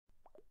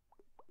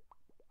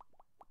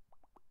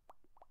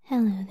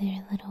Hello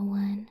there, little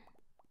one.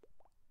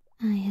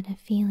 I had a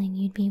feeling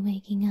you'd be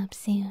waking up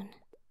soon.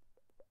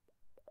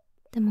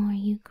 The more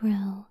you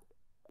grow,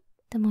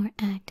 the more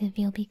active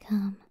you'll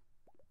become.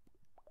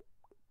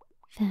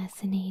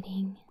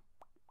 Fascinating.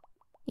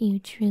 You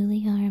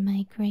truly are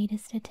my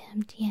greatest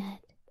attempt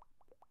yet.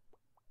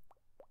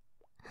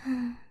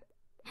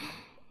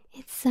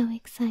 It's so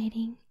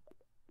exciting.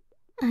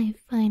 I've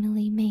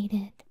finally made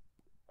it.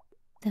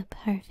 The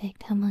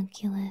perfect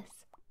homunculus.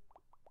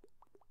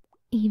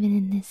 Even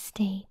in this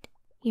state,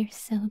 you're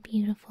so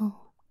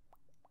beautiful.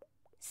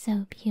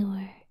 So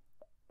pure.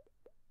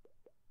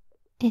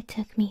 It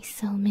took me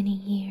so many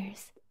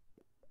years,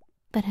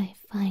 but I've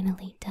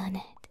finally done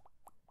it.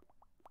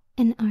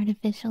 An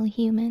artificial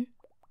human.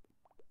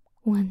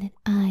 One that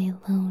I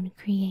alone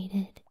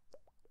created.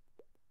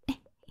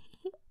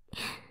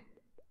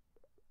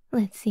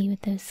 Let's see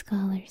what those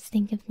scholars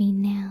think of me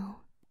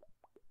now.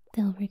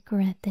 They'll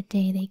regret the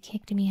day they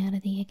kicked me out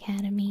of the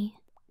academy.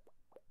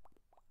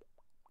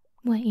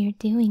 What you're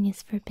doing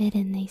is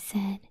forbidden, they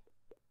said.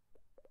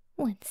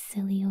 What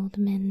silly old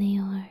men they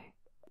are.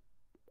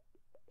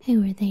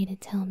 Who are they to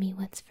tell me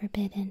what's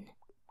forbidden?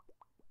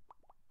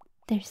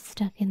 They're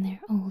stuck in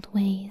their old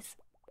ways,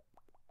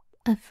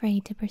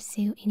 afraid to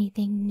pursue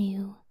anything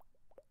new,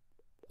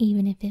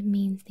 even if it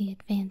means the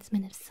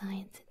advancement of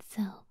science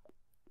itself.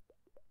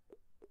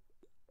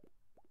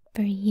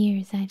 For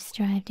years I've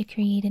strived to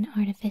create an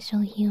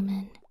artificial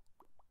human,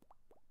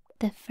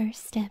 the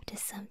first step to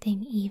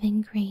something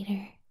even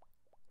greater.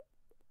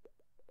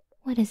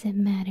 What does it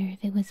matter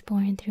if it was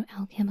born through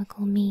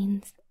alchemical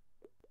means?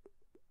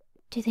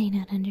 Do they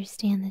not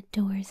understand the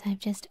doors I've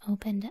just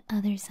opened to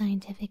other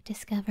scientific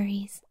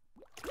discoveries?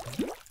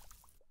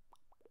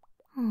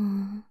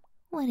 Aw,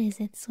 what is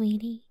it,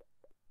 sweetie?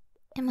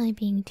 Am I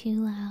being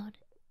too loud?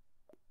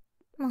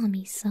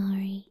 Mommy's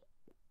sorry.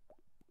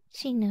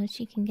 She knows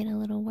she can get a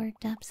little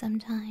worked up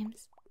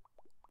sometimes.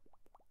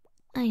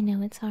 I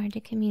know it's hard to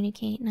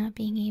communicate not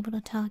being able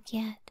to talk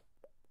yet.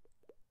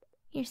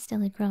 You're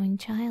still a growing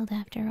child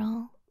after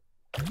all.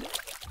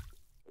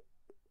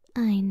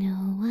 I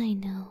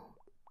know.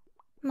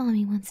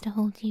 Mommy wants to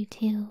hold you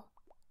too.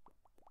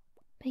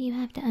 But you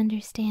have to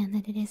understand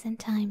that it isn't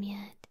time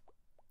yet.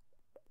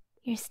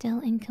 You're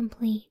still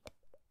incomplete.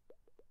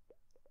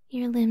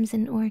 Your limbs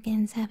and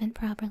organs haven't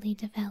properly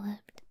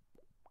developed.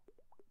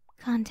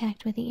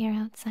 Contact with the air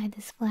outside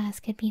this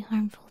flask could be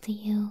harmful to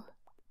you.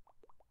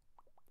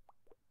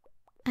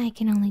 I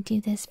can only do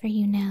this for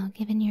you now,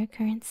 given your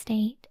current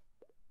state.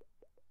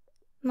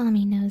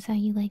 Mommy knows how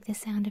you like the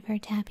sound of her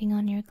tapping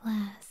on your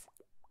glass.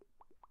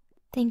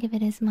 Think of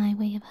it as my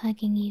way of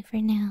hugging you for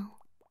now,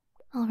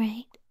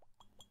 alright?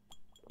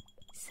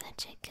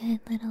 Such a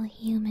good little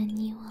human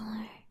you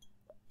are.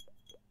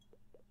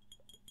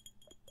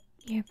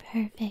 You're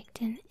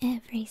perfect in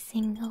every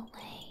single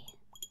way.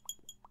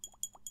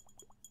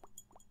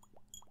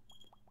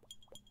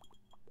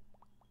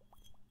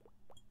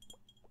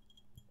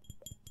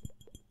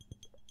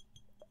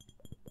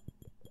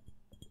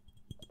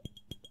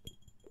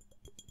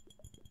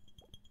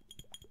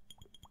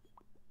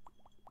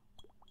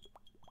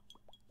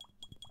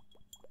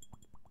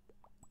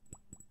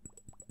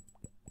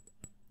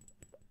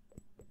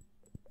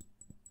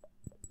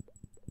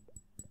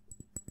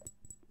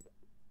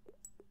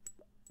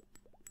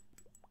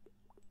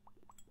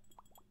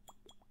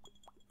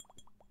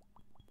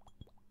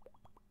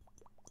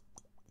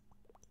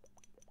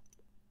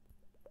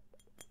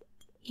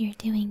 You're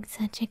doing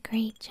such a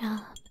great job.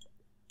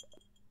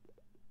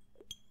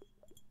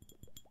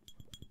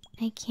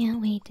 I can't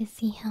wait to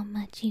see how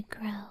much you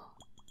grow.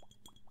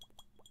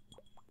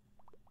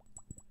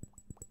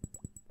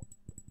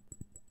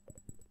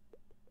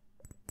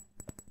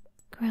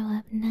 Grow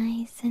up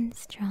nice and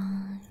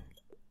strong.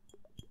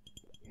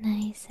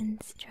 Nice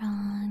and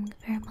strong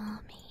for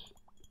Mommy.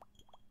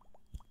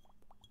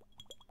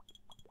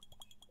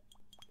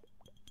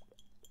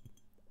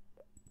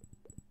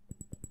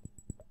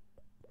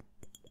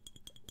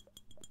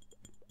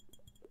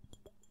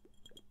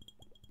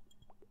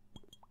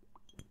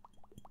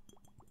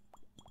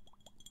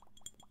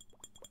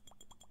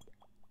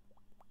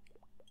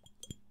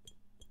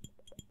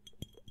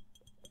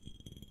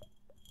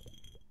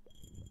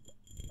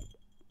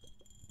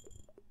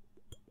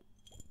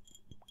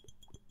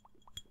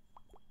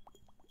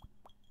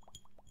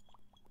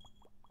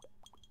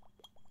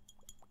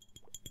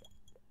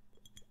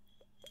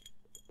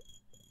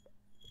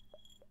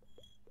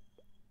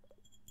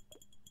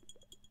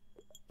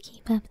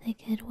 Keep up the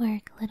good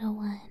work, little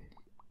one.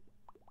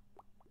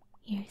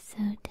 You're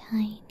so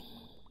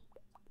tiny.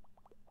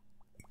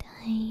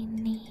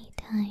 Tiny,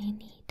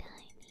 tiny,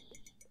 tiny.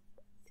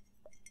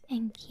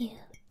 And cute.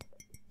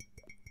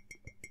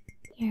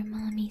 You're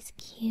Mommy's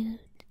cute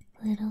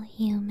little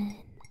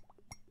human.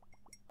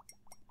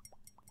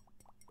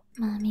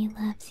 Mommy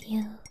loves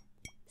you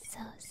so,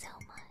 so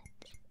much.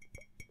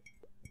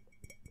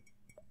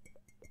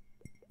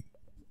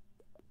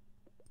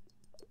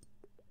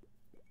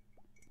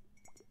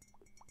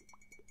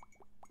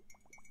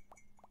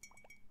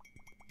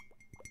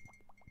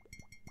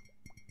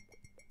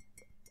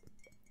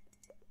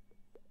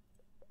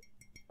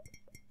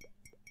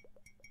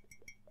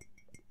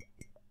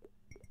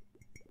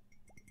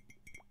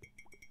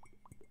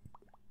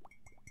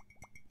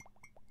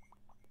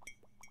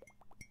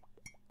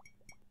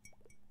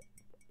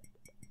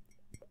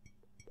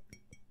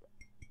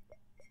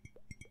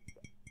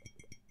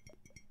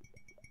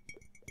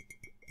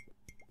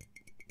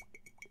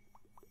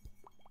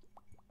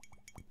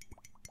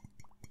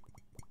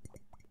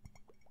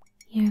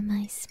 You're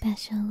my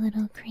special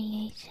little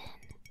creation,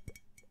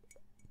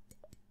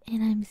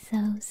 and I'm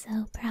so,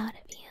 so proud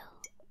of you.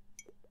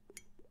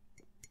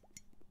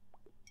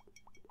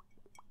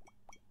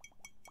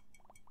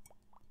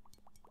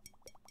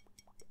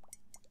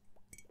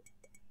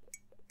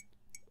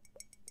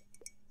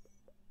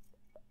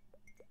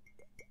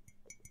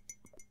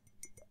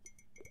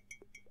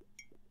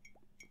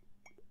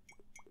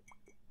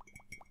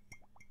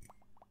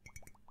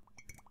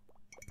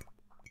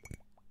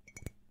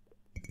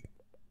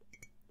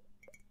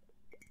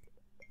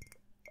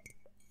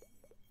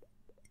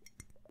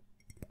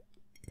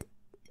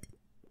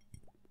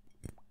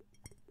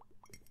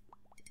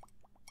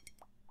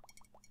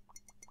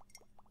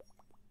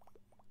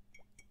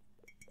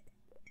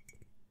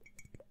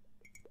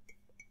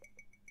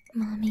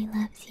 Mommy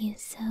loves you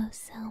so,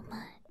 so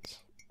much.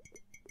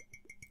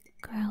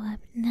 Grow up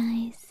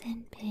nice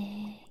and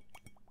big.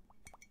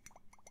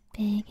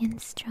 Big and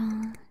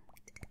strong.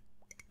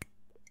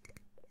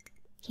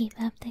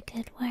 Keep up the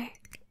good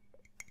work.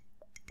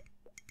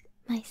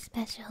 My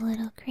special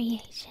little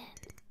creation.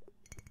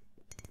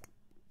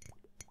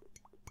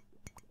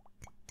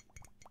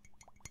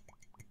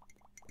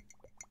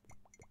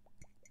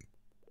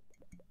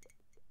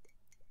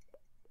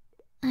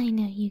 I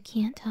know you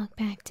can't talk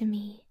back to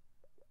me.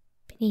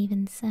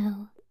 Even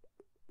so,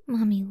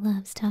 Mommy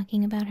loves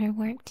talking about her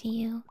work to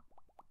you.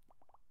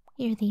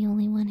 You're the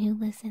only one who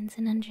listens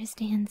and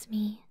understands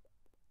me.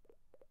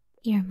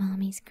 You're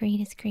Mommy's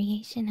greatest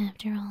creation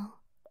after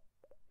all.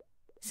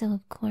 So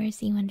of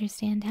course you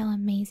understand how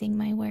amazing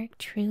my work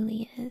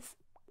truly is.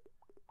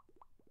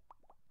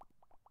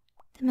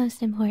 The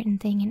most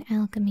important thing in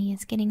alchemy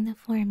is getting the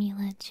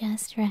formula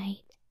just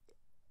right.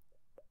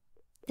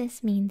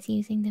 This means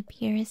using the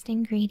purest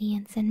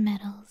ingredients and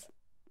metals.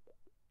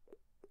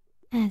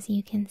 As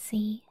you can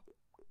see,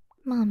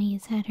 Mommy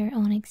has had her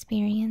own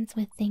experience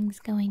with things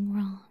going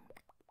wrong.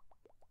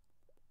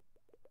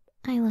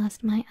 I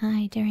lost my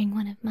eye during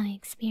one of my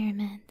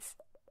experiments.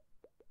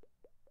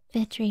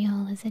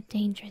 Vitriol is a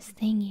dangerous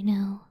thing, you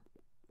know.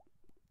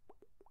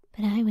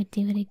 But I would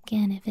do it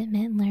again if it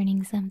meant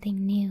learning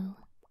something new.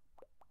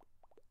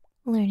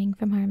 Learning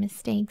from our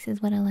mistakes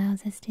is what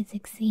allows us to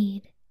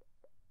succeed.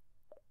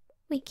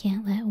 We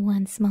can't let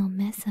one small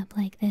mess-up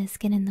like this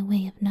get in the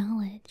way of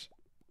knowledge.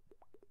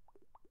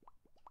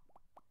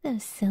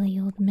 Those silly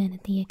old men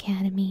at the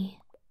academy.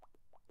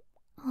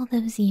 All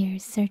those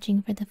years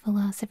searching for the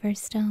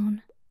Philosopher's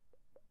Stone,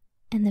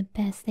 and the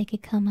best they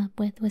could come up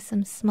with was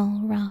some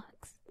small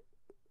rocks.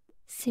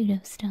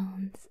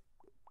 Pseudo-stones.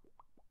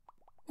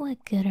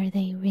 What good are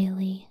they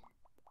really?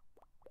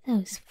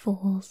 Those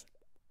fools.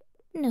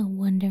 No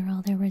wonder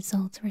all their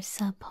results were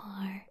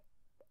subpar.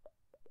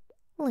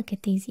 Look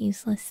at these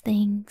useless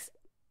things.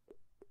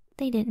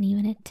 They didn't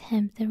even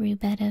attempt the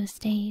Rubedo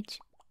stage.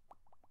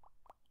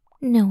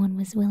 No one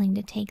was willing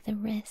to take the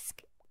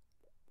risk.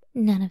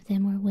 None of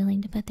them were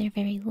willing to put their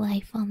very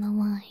life on the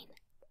line.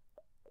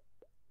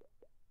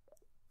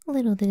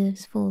 Little did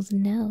those fools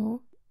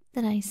know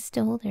that I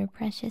stole their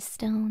precious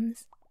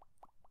stones.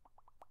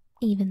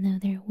 Even though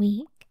they're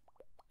weak,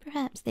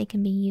 perhaps they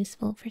can be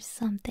useful for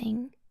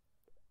something.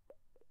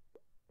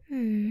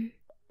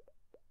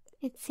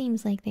 It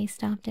seems like they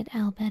stopped at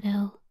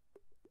Albedo.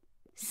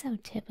 So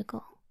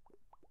typical.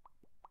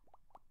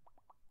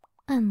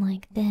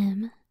 Unlike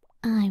them,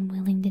 I'm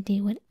willing to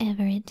do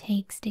whatever it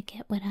takes to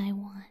get what I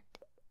want.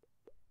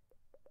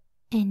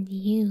 And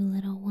you,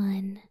 little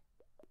one,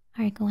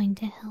 are going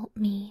to help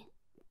me.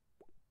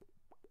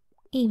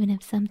 Even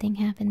if something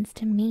happens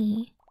to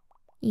me,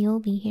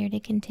 you'll be here to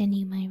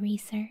continue my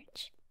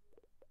research.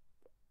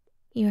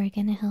 You are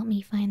going to help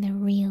me find the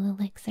real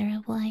elixir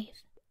of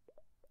life.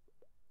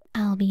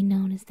 I'll be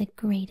known as the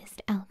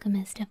greatest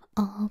alchemist of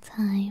all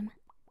time.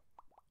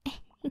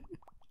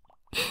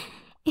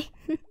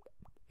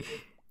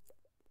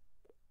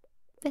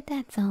 But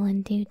that's all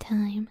in due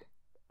time.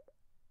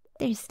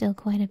 There's still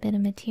quite a bit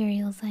of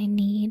materials I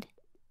need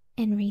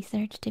and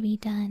research to be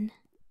done.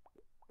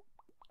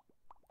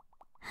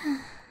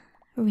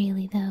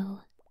 Really though,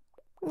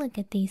 look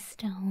at these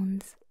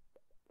stones.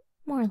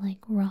 More like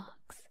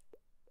rocks.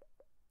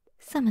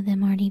 Some of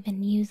them aren't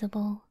even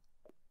usable.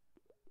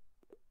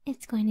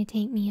 It's going to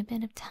take me a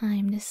bit of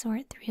time to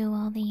sort through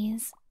all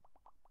these.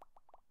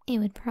 It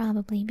would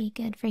probably be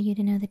good for you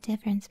to know the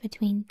difference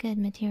between good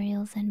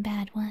materials and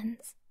bad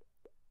ones.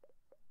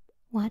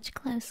 Watch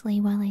closely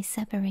while I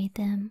separate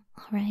them,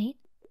 alright?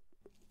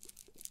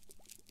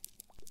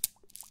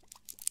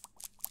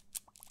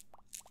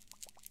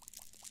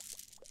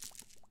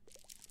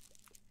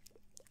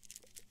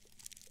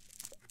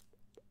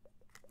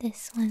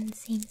 This one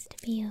seems to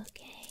be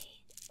okay.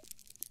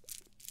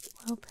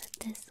 We'll put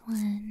this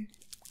one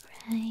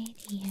right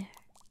here.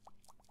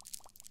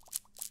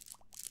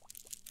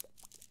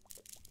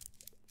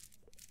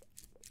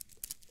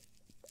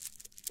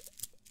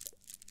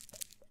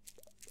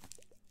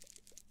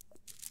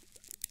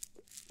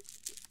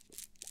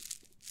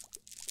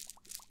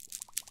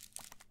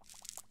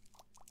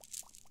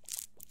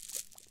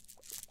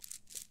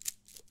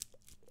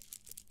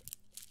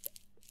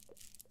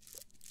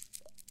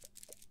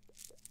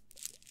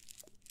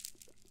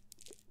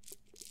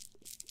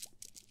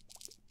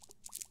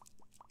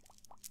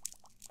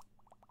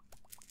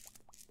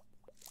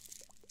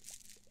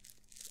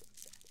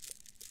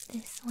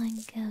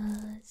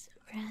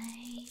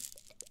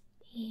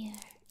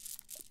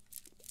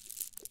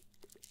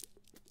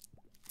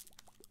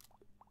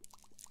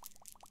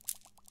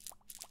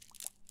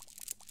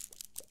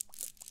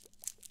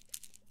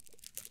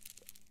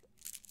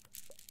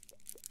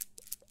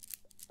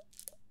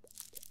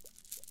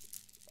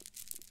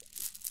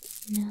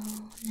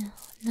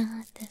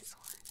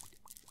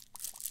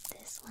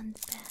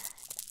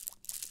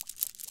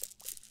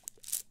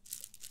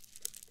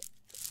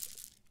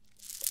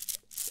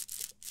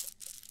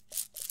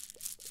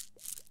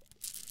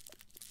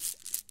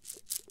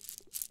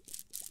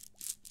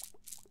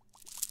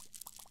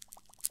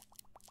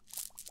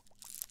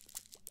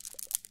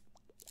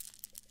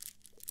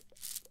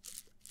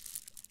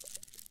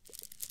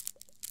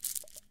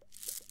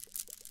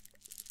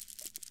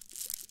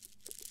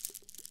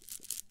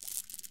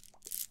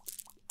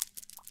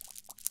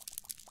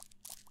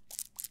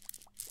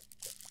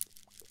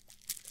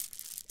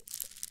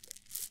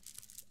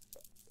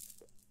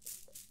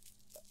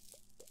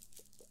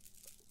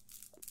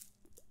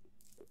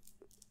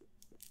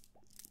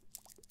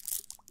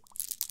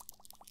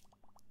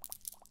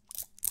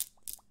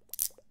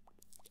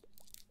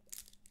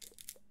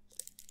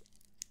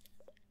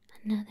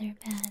 Another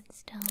bad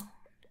stone.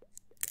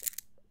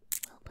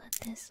 We'll put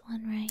this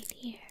one right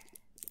here.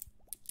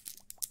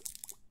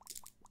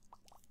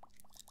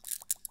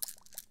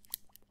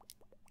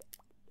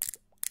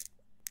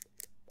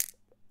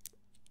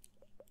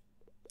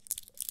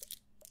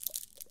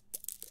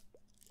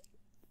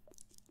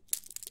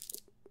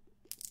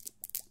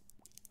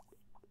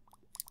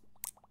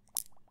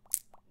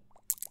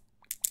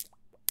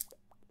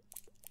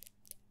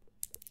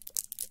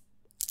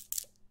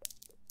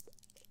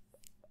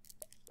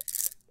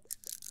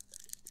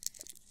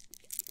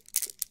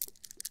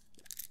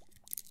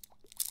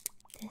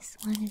 This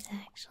one is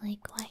actually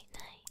quite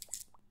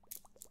nice.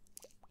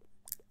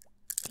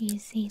 Do you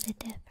see the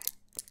difference?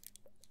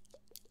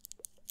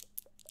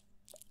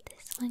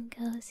 This one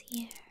goes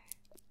here.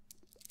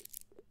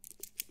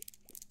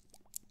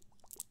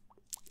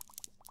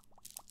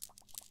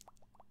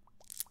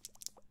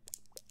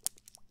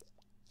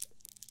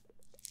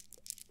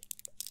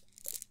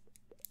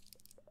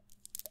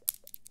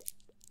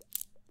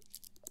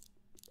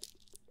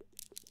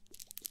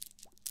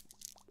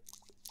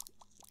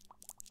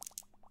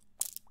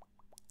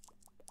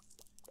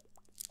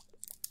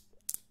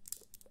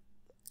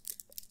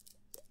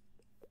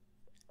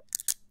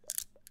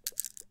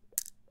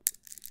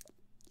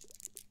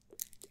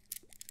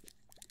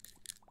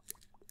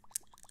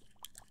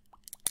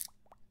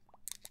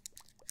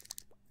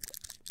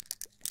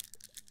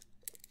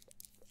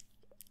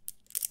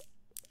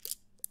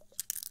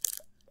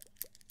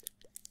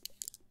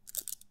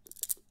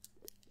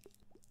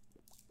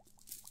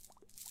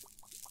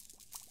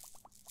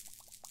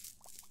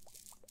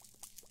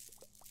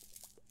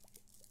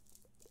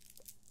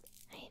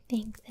 I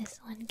think this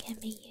one can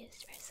be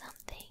used for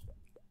something.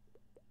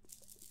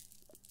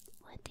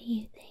 What do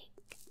you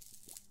think?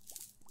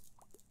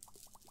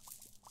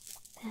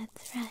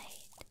 That's right.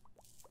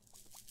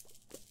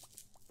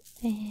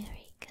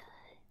 Very good.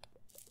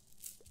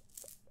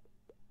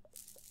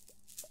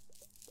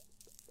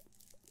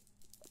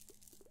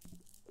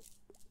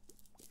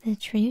 The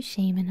true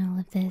shame in all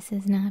of this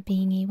is not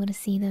being able to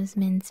see those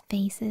men's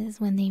faces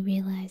when they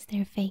realize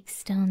their fake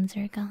stones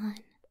are gone.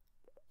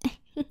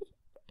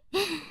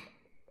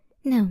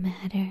 No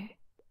matter.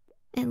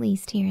 At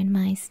least here in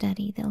my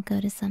study, they'll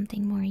go to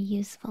something more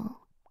useful.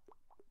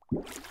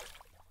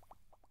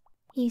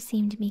 You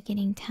seem to be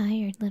getting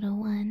tired, little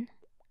one.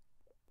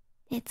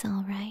 It's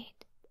all right.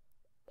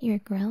 You're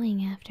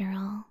growing after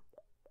all.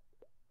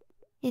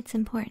 It's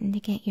important to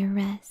get your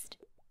rest.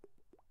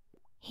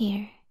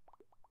 Here,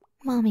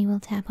 Mommy will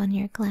tap on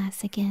your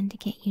glass again to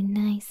get you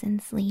nice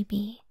and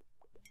sleepy.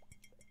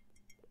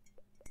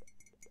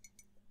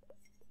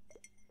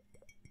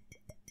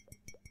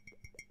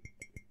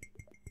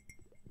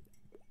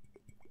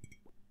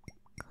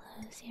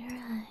 Close your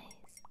eyes.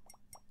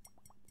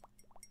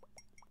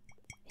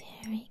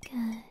 Very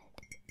good.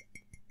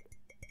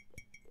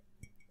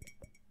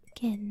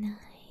 Get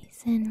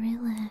nice and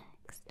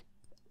relaxed.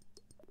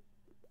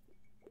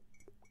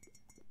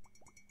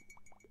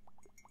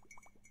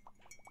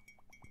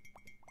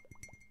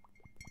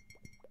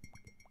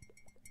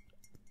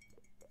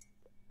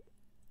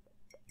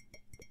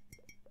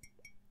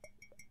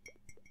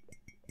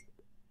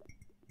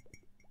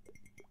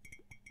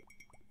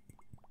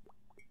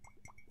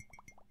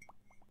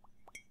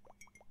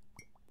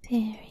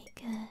 Very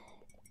good.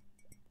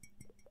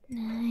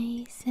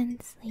 Nice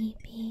and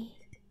sleepy.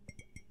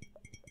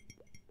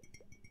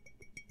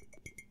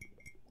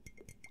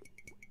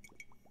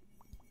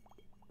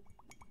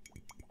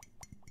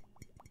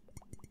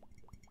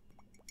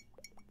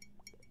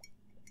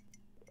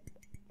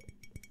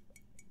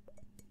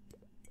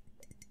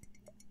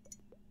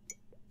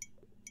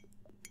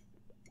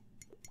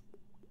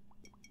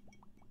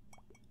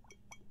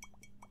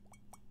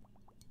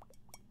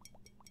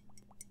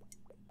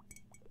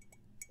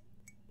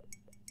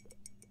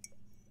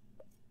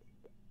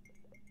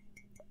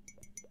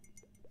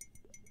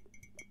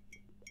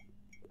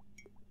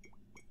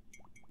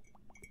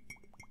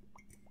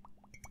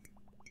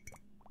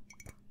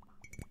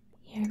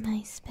 You're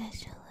my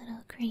special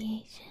little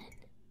creation.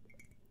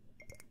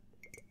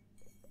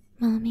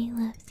 Mommy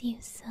loves you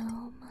so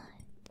much.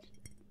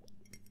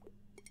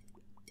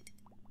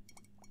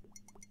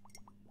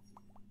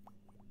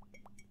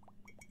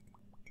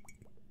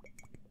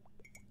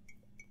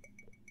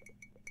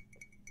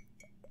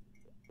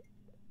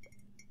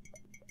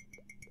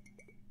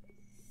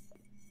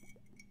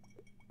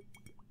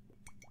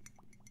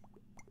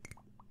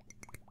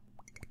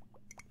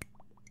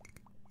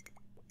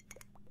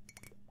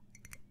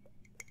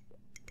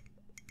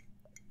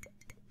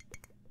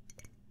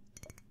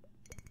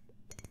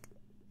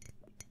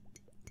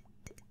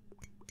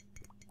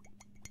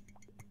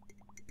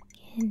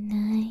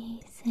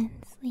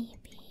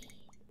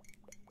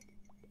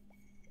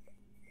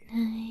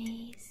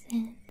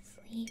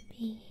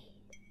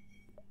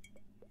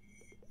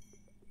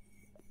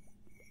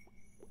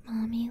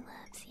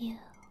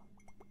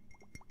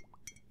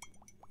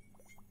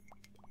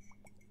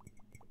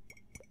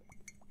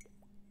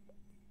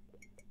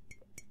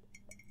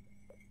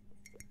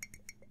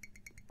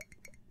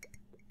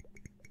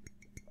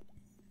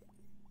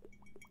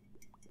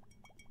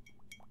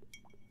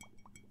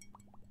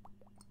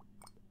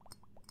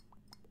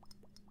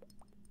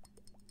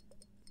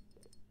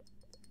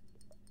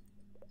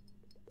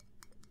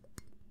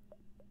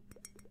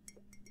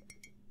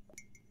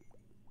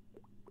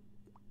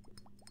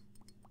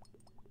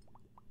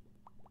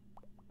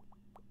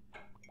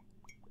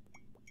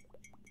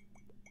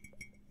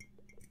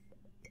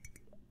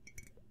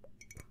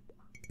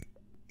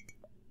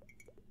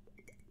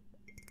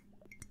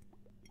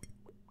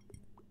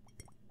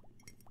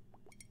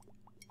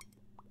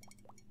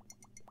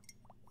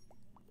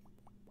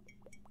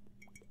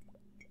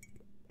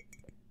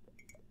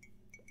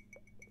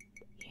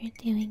 You're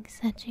doing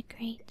such a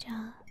great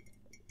job.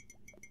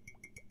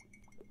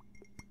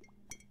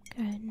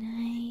 Grow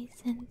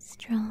nice and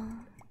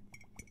strong.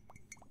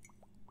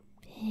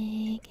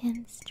 Big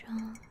and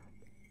strong.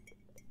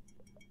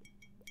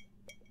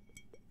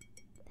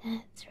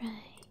 That's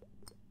right.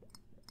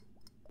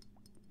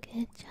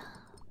 Good job.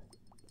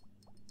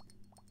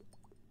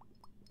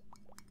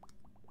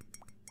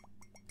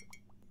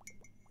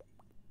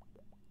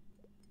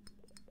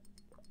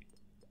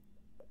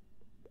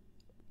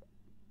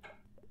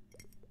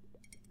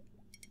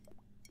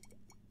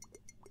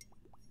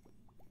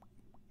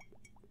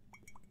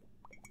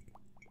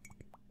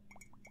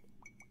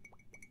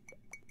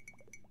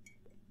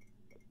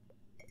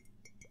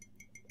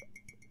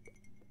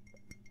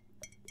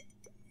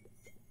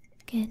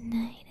 Good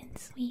night and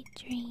sweet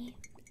dreams.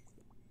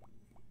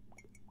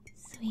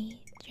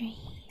 Sweet dreams.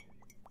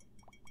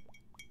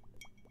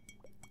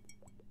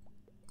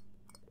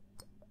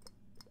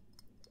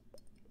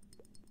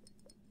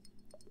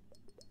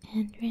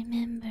 And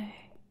remember,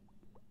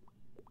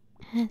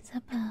 as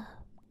above,